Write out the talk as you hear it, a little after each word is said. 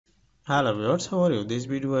Hello viewers, how are you? This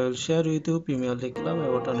video I will share with you Premier League Club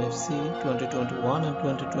Everton FC 2021 and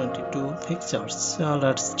 2022 fixtures. So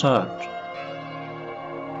let's start.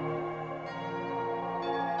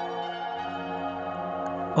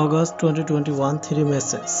 August 2021 3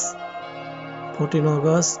 matches. 14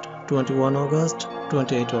 August, 21 August,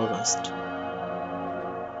 28 August.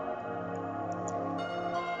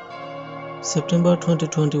 September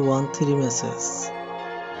 2021 3 matches.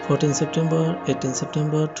 14 September, 18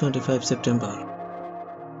 September, 25 September.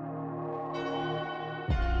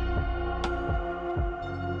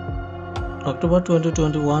 October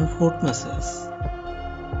 2021 4th matches.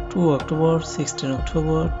 2 October, 16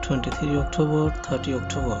 October, 23 October, 30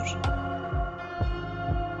 October.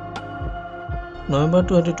 November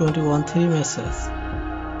 2021 3 matches.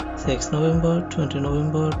 6 November, 20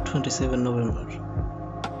 November, 27 November.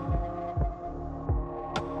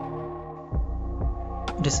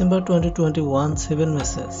 December 2021 7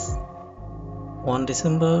 matches. 1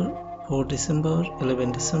 December, 4 December,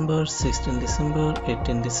 11 December, 16 December,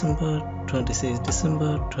 18 December, 26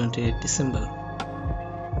 December, 28 December.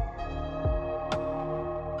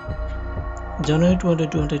 January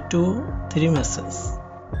 2022 3 matches.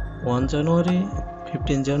 1 January,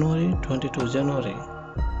 15 January, 22 January.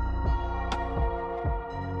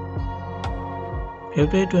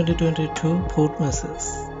 February 2022 4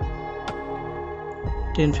 matches.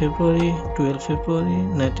 10 February, 12 February,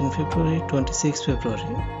 19 February, 26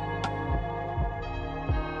 February.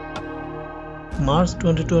 March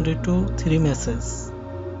 2022 3 matches.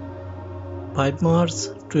 5 March,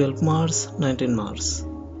 12 March, 19 March.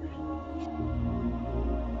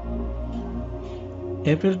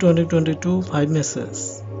 April 2022 5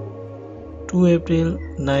 matches. 2 April,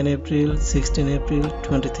 9 April, 16 April,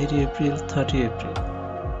 23 April, 30 April.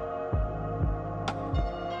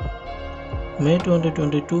 May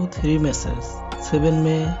 2022 3 matches. 7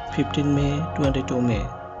 May, 15 May, 22 May.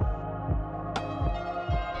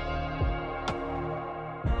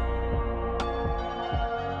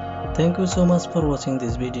 Thank you so much for watching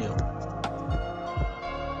this video.